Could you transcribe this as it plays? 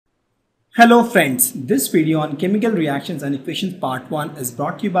Hello friends, this video on chemical reactions and equations part 1 is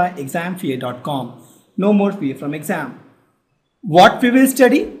brought to you by examfear.com. No more fear from exam. What we will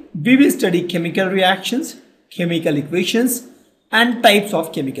study? We will study chemical reactions, chemical equations and types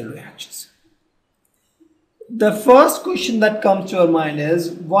of chemical reactions. The first question that comes to our mind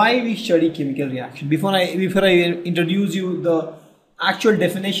is why we study chemical reaction. Before I introduce you the actual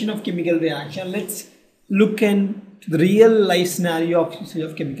definition of chemical reaction, let's look into the real life scenario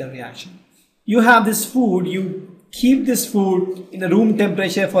of chemical reaction. You have this food, you keep this food in a room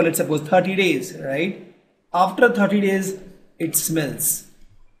temperature for, let's suppose, 30 days, right? After 30 days, it smells.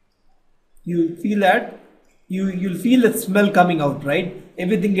 You feel that? You'll feel the smell coming out, right?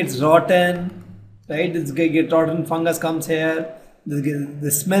 Everything gets rotten, right? This get rotten fungus comes here.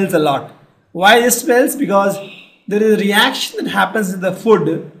 This smells a lot. Why this smells? Because there is a reaction that happens in the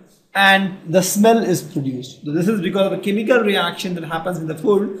food and the smell is produced. So this is because of a chemical reaction that happens in the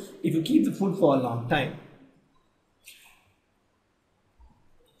food if you keep the food for a long time.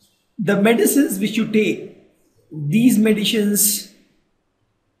 The medicines which you take, these medicines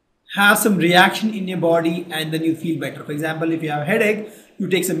have some reaction in your body and then you feel better. For example, if you have a headache, you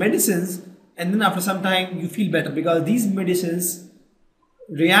take some medicines and then after some time you feel better because these medicines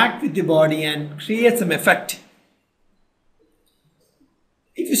react with your body and create some effect.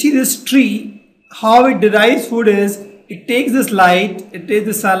 If you see this tree, how it derives food is, it takes this light, it takes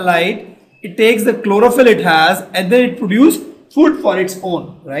the sunlight, it takes the chlorophyll it has and then it produces food for its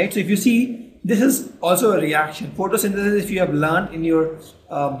own, right? So if you see, this is also a reaction. Photosynthesis, if you have learned in your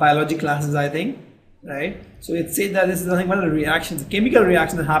biology classes, I think, right? So it says that this is nothing but a reaction, it's a chemical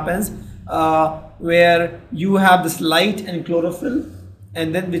reaction that happens where you have this light and chlorophyll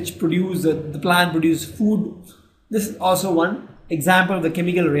and then which produce, the plant produce food. This is also one example of the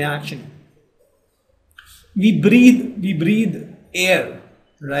chemical reaction. We breathe air,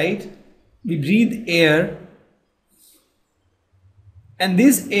 right? We breathe air and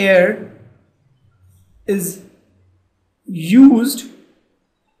this air is used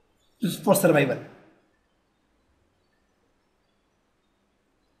for survival.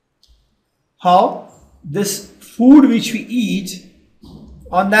 How? This food which we eat,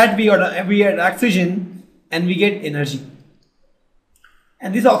 on that we add oxygen and we get energy.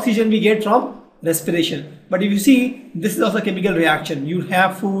 And this oxygen we get from respiration. But if you see, this is also a chemical reaction. You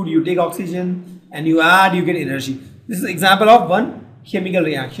have food, you take oxygen and you add, you get energy. This is an example of one chemical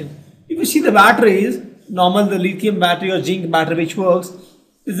reaction. If you see the batteries, normal the lithium battery or zinc battery which works,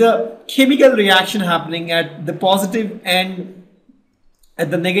 is a chemical reaction happening at the positive end, at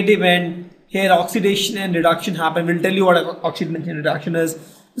the negative end. Here oxidation and reduction happen. We'll tell you what oxidation and reduction is.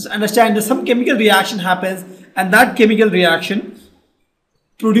 Just understand that some chemical reaction happens and that chemical reaction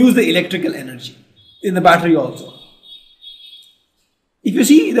produce the electrical energy in the battery also. If you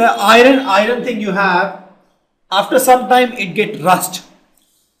see the iron thing you have, after some time it gets rust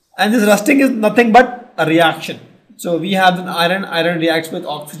and this rusting is nothing but a reaction. So we have an iron reacts with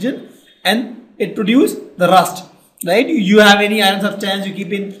oxygen and it produces the rust, right? You have any iron substance you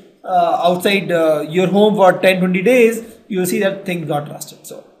keep in outside your home for 10-20 days, you will see that things got rusted.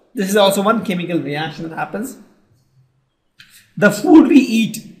 So this is also one chemical reaction that happens. The food we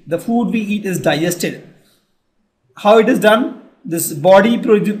eat is digested. How it is done? This body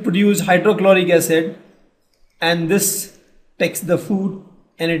produces hydrochloric acid and this takes the food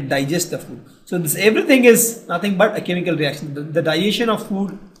and it digests the food. So this everything is nothing but a chemical reaction. The digestion of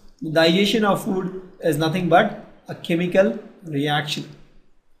food is nothing but a chemical reaction.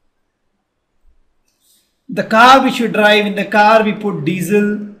 The car which you drive, in the car we put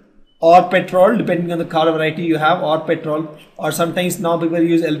diesel or petrol, depending on the car variety you have, or petrol, or sometimes now people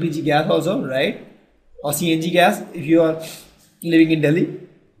use LPG gas also, right? Or CNG gas if you are living in Delhi.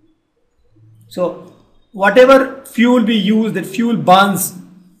 So whatever fuel we use, that fuel burns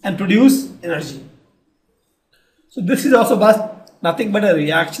and produce energy. So this is also nothing but a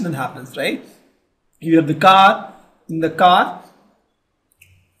reaction that happens, right? You have the car, in the car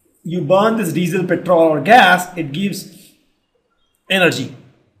you burn this diesel, petrol or gas, it gives energy.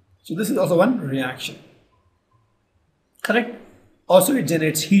 So this is also one reaction, correct? Also it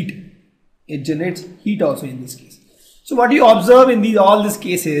generates heat. It generates heat also in this case. So what you observe in all these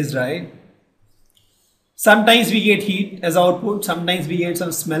cases, right? Sometimes we get heat as output, sometimes we get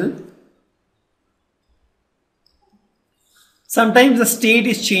some smell. Sometimes the state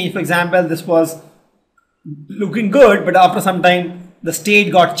is changed. For example, this was looking good, but after some time the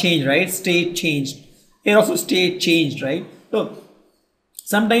state got changed, right? State changed. Here also state changed, right? So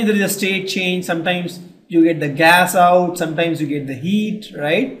sometimes there is a state change, sometimes you get the gas out, sometimes you get the heat,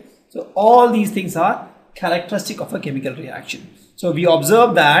 right? So all these things are characteristic of a chemical reaction. So we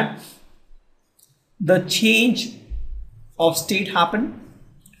observe that the change of state happened,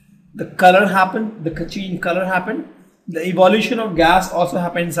 the color happened, the change in color happened, the evolution of gas also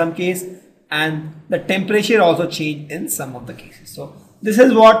happened in some case, and the temperature also changed in some of the cases. So this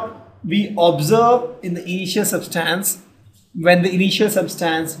is what we observe in the initial substance when the initial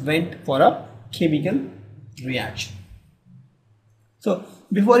substance went for a chemical reaction. So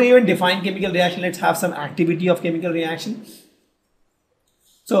before we even define chemical reaction, let's have some activity of chemical reaction.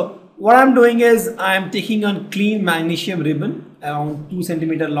 So what I'm doing is I'm taking a clean magnesium ribbon around 2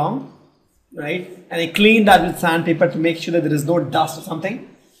 centimeter long, right? And I clean that with sandpaper to make sure that there is no dust or something.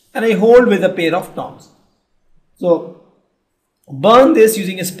 And I hold with a pair of tongs. So burn this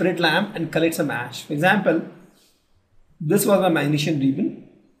using a spirit lamp and collect some ash. For example, this was my magnesium ribbon,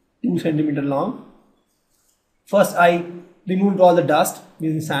 2 centimeter long. First I removed all the dust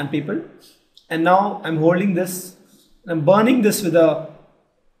using sandpaper, and now I'm holding this, I'm burning this with a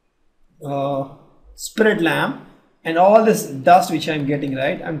spirit lamp, and all this dust which I'm getting,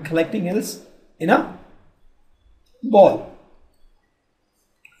 right, I'm collecting this in a ball.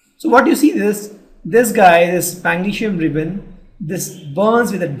 So what you see is this guy, this magnesium ribbon, this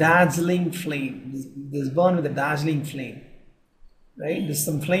burns with a dazzling flame. This burn with a dazzling flame, right? This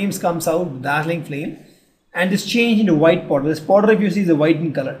some flames comes out, dazzling flame, and this change into white powder. This powder, if you see, is a white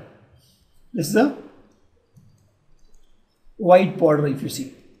in color. This is a white powder, if you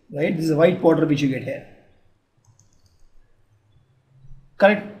see, right? This is a white powder which you get here.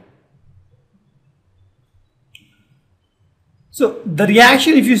 Correct? So the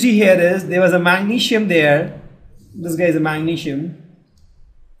reaction, if you see here, is there was a magnesium there. This guy is a magnesium.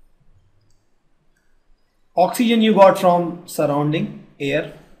 Oxygen you got from surrounding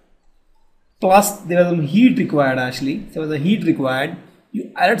air, plus there was some heat required. Actually, there was a heat required.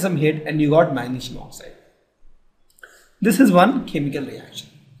 You added some heat and you got magnesium oxide. This is one chemical reaction.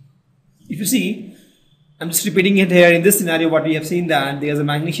 If you see, I'm just repeating it here. In this scenario, what we have seen, that there's a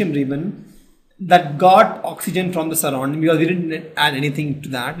magnesium ribbon that got oxygen from the surrounding, because we didn't add anything to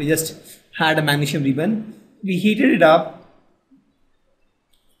that. We just had a magnesium ribbon. We heated it up.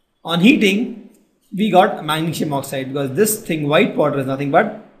 On heating, we got magnesium oxide, because this thing, white powder, is nothing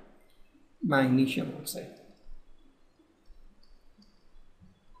but magnesium oxide.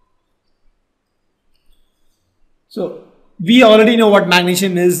 So we already know what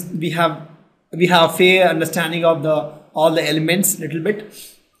magnesium is. We have a fair understanding of all the elements little bit,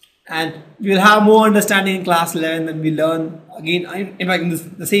 and we will have more understanding in class 11, and we learn again, in fact,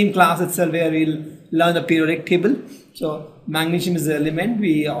 in the same class itself, where we'll learn the periodic table. So magnesium is the element.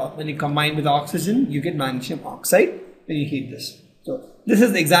 When you combine with oxygen, you get magnesium oxide when you heat this. So this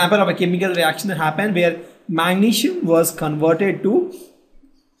is the example of a chemical reaction that happened where magnesium was converted to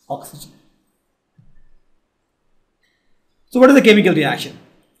oxygen. So what is the chemical reaction?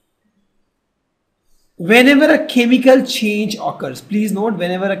 Whenever a chemical change occurs, please note,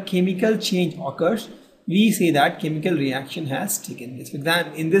 whenever a chemical change occurs, we say that chemical reaction has taken place.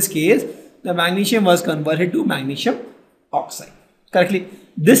 In this case, the magnesium was converted to magnesium oxide. Correctly,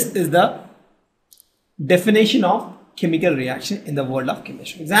 this is the definition of chemical reaction in the world of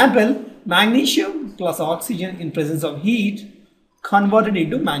chemistry. Example, magnesium plus oxygen in presence of heat converted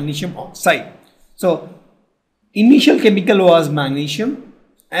into magnesium oxide. So initial chemical was magnesium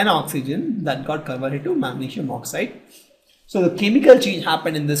and oxygen that got converted to magnesium oxide. So the chemical change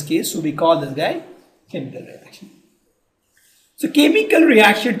happened in this case, so we call this guy chemical reaction. So chemical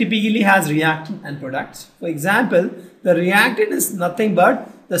reaction typically has reactant and products. For example, the reactant is nothing but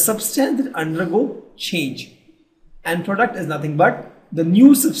the substance that undergo change, and product is nothing but the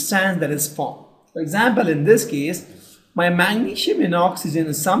new substance that is formed. For example, in this case, my magnesium and oxygen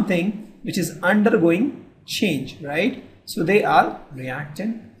is something which is undergoing change, right? So they are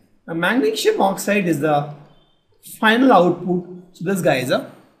reactant. A magnesium oxide is the final output. So this guy is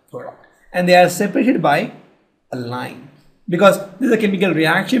a product, and they are separated by a line. Because this is a chemical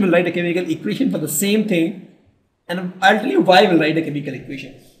reaction, we'll write a chemical equation for the same thing, and I'll tell you why we'll write a chemical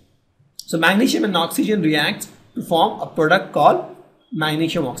equation. So magnesium and oxygen react to form a product called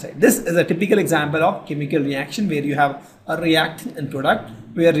magnesium oxide. This is a typical example of chemical reaction where you have a reactant and product,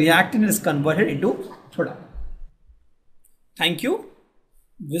 where reactant is converted into product. Thank you.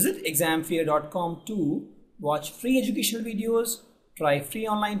 Visit examfear.com to watch free educational videos, try free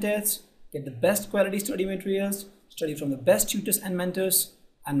online tests, get the best quality study materials, study from the best tutors and mentors,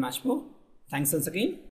 and much more. Thanks once again.